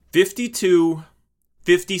52,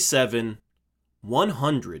 57,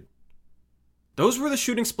 100. Those were the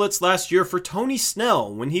shooting splits last year for Tony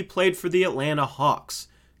Snell when he played for the Atlanta Hawks.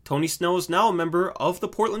 Tony Snell is now a member of the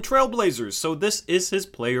Portland Trail Blazers, so this is his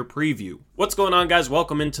player preview. What's going on, guys?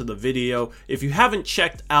 Welcome into the video. If you haven't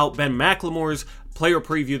checked out Ben McLemore's player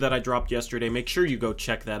preview that I dropped yesterday, make sure you go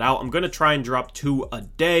check that out. I'm going to try and drop 2 a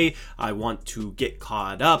day. I want to get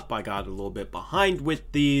caught up. I got a little bit behind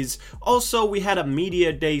with these. Also, we had a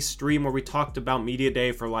Media Day stream where we talked about Media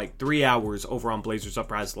Day for like 3 hours over on Blazers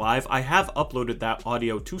Uprise Live. I have uploaded that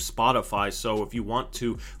audio to Spotify, so if you want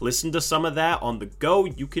to listen to some of that on the go,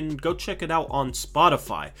 you can go check it out on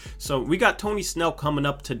Spotify. So we got Tony Snell coming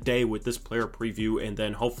up today with this player preview, and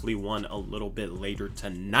then hopefully one a little bit later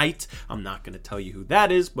tonight. I'm not going to tell you who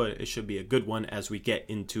that is, but it should be a good one as we get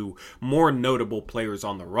into more notable players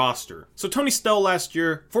on the roster. So Tony Snell last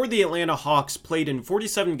year for the Atlanta Hawks played in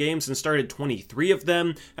 47 games and started 23 of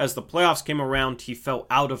them. As the playoffs came around, he fell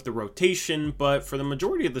out of the rotation, but for the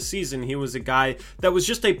majority of the season, he was a guy that was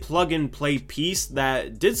just a plug-and-play piece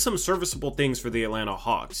that did some serviceable things for the Atlanta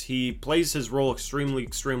Hawks. He plays his role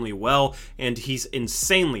extremely well, and he's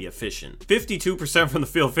insanely efficient. 52% from the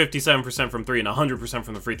field, 57% from 3, and 100%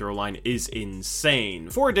 from the free throw line is insane.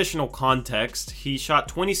 For additional context, he shot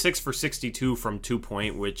 26 for 62 from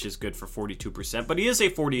 2-point, which is good for 42%, but he is a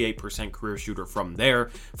 48% career shooter from there.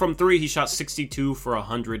 From 3, he shot 62 for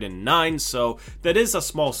 109, so that is a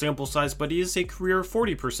small sample size, but he is a career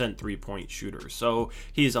 40% three-point shooter, so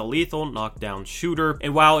he's a lethal knockdown shooter.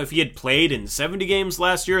 And while if he had played in 70 games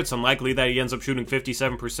last year, it's unlikely that he ends up shooting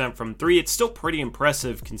 57% from 3. It's still pretty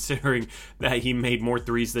impressive considering that he made more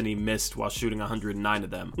threes than he missed while shooting 109 of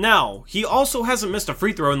them. Now, he also hasn't missed a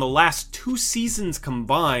free throw in the last 2 seasons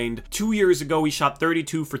combined. 2 years ago, he shot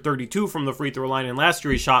 32 for 32 from the free throw line, and last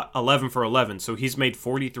year he shot 11 for 11, so he's made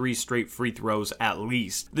 43 straight free throws at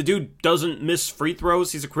least. The dude doesn't miss free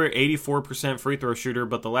throws. He's a career 84% free throw shooter,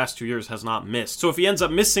 but the last 2 years has not missed. So if he ends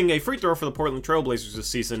up missing a free throw for the Portland Trail Blazers this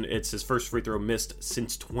season, it's his first free throw missed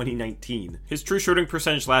since 2019. His true shooting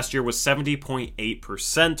percentage last year was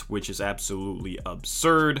 70.8%, which is absolutely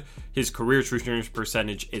absurd. His career true shooting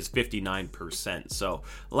percentage is 59%. So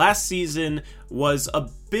last season was a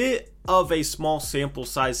bit of a small sample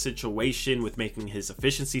size situation with making his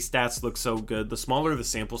efficiency stats look so good. The smaller the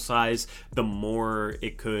sample size, the more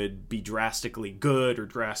it could be drastically good or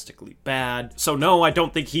drastically bad. So no, I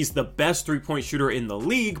don't think he's the best three-point shooter in the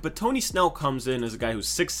league, but Tony Snell comes in as a guy who's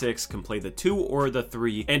 6'6", can play the 2 or the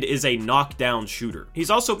 3, and is a knockdown shooter. He's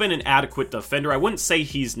also been an adequate defender. I wouldn't say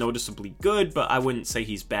he's noticeably good, but I wouldn't say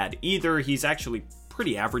he's bad either. He's actually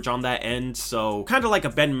pretty average on that end, so kind of like a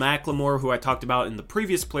Ben McLemore, who I talked about in the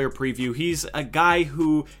previous player preview. He's a guy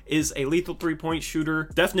who is a lethal three-point shooter,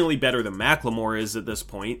 definitely better than McLemore is at this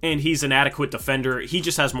point, and he's an adequate defender. He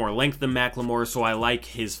just has more length than McLemore, so I like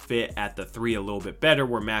his fit at the 3 a little bit better,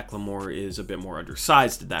 where McLemore is a bit more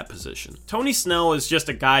undersized at that position. Tony Snell is just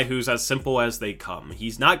a guy who's as simple as they come.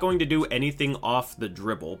 He's not going to do anything off the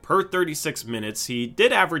dribble. Per 36 minutes, he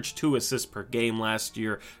did average 2 assists per game last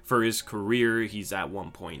year. For his career, he's at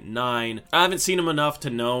 1.9. I haven't seen him enough to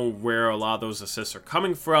know where a lot of those assists are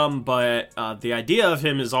coming from, but the idea of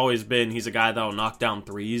him has always been he's a guy that'll knock down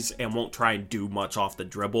threes and won't try and do much off the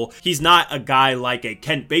dribble. He's not a guy like a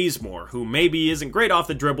Kent Bazemore, who maybe isn't great off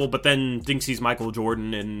the dribble, but then thinks he's Michael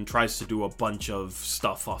Jordan and tries to do a bunch of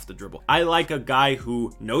stuff off the dribble. I like a guy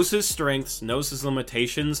who knows his strengths, knows his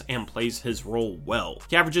limitations, and plays his role well.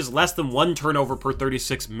 He averages less than 1 turnover per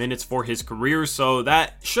 36 minutes for his career, so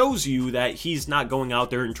that shows you that he's not going out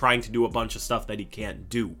there and trying to do a bunch of stuff that he can't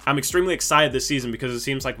do. I'm extremely excited this season because it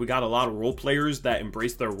seems like we got a lot of role players that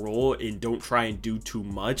embrace their role and don't try and do too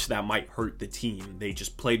much that might hurt the team. They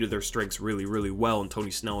just play to their strengths really well, and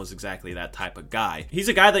Tony Snell is exactly that type of guy. He's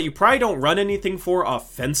a guy that you probably don't run anything for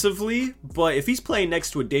offensively, but if he's playing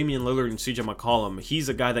next to a Damian Lillard and CJ McCollum, he's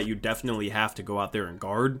a guy that you definitely have to go out there and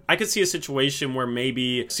guard. I could see a situation where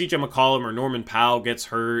maybe CJ McCollum or Norman Powell gets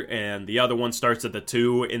hurt and the other one starts at the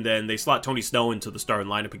 2, and then they slot Tony Snell into the starting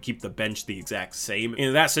lineup and keep the bench the exact same.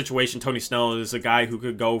 In that situation, Tony Snell is a guy who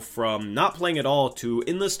could go from not playing at all to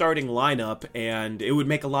in the starting lineup, and it would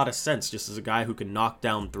make a lot of sense just as a guy who can knock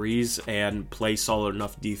down threes and play solid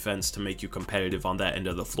enough defense to make you competitive on that end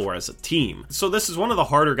of the floor as a team. So this is one of the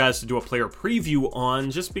harder guys to do a player preview on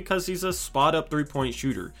just because he's a spot-up three-point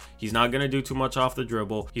shooter. He's not going to do too much off the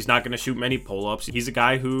dribble. He's not going to shoot many pull-ups. He's a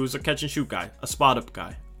guy who's a catch-and-shoot guy, a spot-up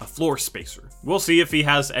guy. a floor spacer. We'll see if he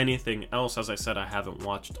has anything else. As I said, I haven't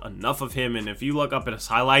watched enough of him, and if you look up at his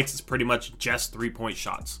highlights, it's pretty much just 3-point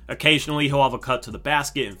shots. Occasionally, he'll have a cut to the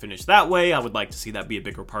basket and finish that way. I would like to see that be a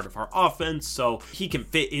bigger part of our offense, so he can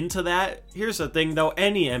fit into that. Here's the thing though,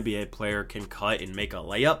 any NBA player can cut and make a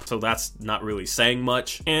layup, so that's not really saying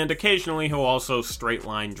much. And occasionally, he'll also straight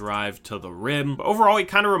line drive to the rim. But overall, he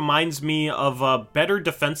kind of reminds me of a better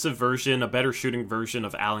defensive version, a better shooting version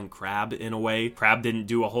of Allen Crabbe in a way. Crabbe didn't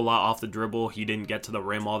do a whole lot off the dribble. He didn't get to the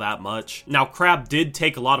rim all that much. Now, Crabbe did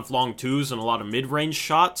take a lot of long twos and a lot of mid-range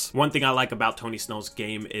shots. One thing I like about Tony Snell's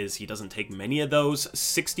game is he doesn't take many of those.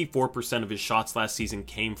 64% of his shots last season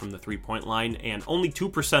came from the three-point line, and only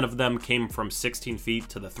 2% of them came from 16 feet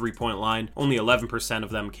to the three-point line. Only 11% of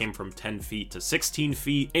them came from 10 feet to 16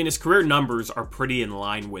 feet, and his career numbers are pretty in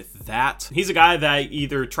line with that. He's a guy that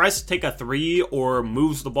either tries to take a three or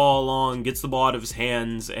moves the ball along, gets the ball out of his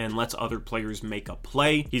hands, and lets other players make a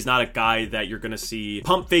play. He's not a guy that you're going to see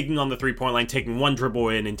pump faking on the three-point line, taking one dribble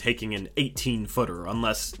in and taking an 18-footer,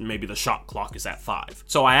 unless maybe the shot clock is at 5.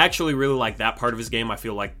 So I actually really like that part of his game. I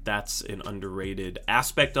feel like that's an underrated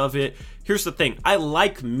aspect of it. Here's the thing. I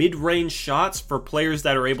like mid-range shots for players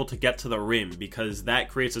that are able to get to the rim, because that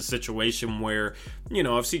creates a situation where, you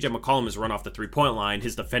know, if CJ McCollum is run off the three-point line,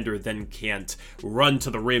 his defender then can't run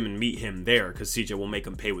to the rim and meet him there, because CJ will make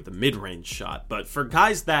him pay with a mid-range shot. But for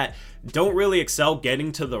guys that don't really excel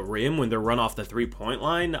getting to the rim when they're run off the three-point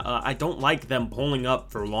line, I don't like them pulling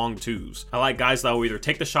up for long twos. I like guys that will either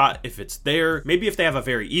take the shot if it's there, maybe if they have a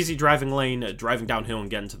very easy driving lane, driving downhill and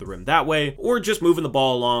getting to the rim that way, or just moving the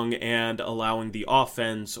ball along and allowing the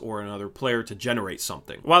offense or another player to generate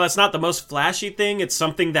something. While that's not the most flashy thing, it's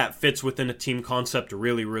something that fits within a team concept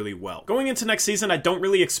really, really well. Going into next season, I don't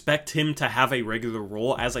really expect him to have a regular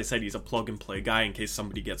role. As I said, he's a plug-and-play guy in case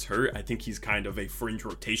somebody gets hurt. I think he's kind of a fringe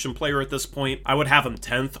rotation player at this point. I would have him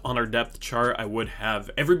 10th on our depth chart. I would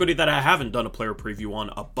have everybody that I haven't done a player preview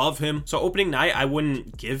on above him. So opening night, I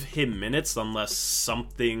wouldn't give him minutes unless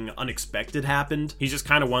something unexpected happened. He's just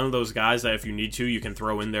kind of one of those guys that if you need to, you can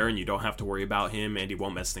throw in there and you don't have to worry about him and he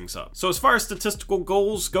won't mess things up. So as far as statistical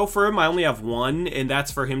goals go for him, I only have one, and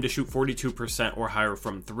that's for him to shoot 42% or higher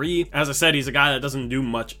from 3. As I said, he's a guy that doesn't do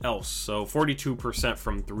much else, so 42%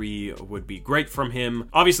 from 3 would be great from him.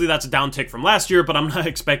 Obviously, that's a downtick from last year, but I'm not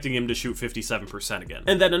expecting him to shoot 57% again.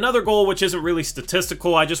 And then another goal, which isn't really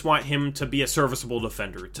statistical, I just want him to be a serviceable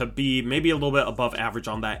defender. To be maybe a little bit above average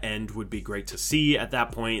on that end would be great to see. At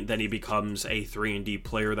that point, then he becomes a 3-and-D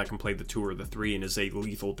player that can play the 2 or the 3 and is a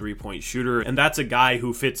lethal 3-point shooter, and that's a guy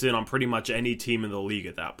who fits in on pretty much any team in the league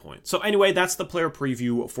at that point. So anyway, that's the player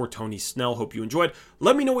preview for Tony Snell. Hope you enjoyed.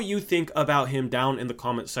 Let me know what you think about him down in the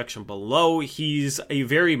comment section below. He's a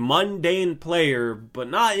very mundane player, but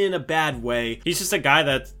not in a bad way. He's just a guy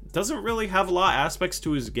that doesn't really have a lot of aspects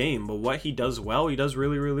to his game, but what he does well, he does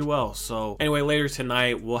really, really well. So anyway, later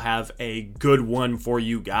tonight, we'll have a good one for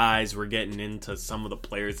you guys. We're getting into some of the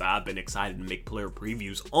players that I've been excited to make player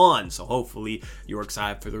previews on, so hopefully you're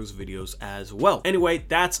excited for those videos as well. Anyway,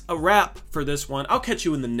 that's a wrap for this one. I'll catch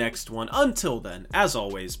you in the next one. Until then, as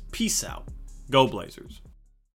always, peace out. Go Blazers.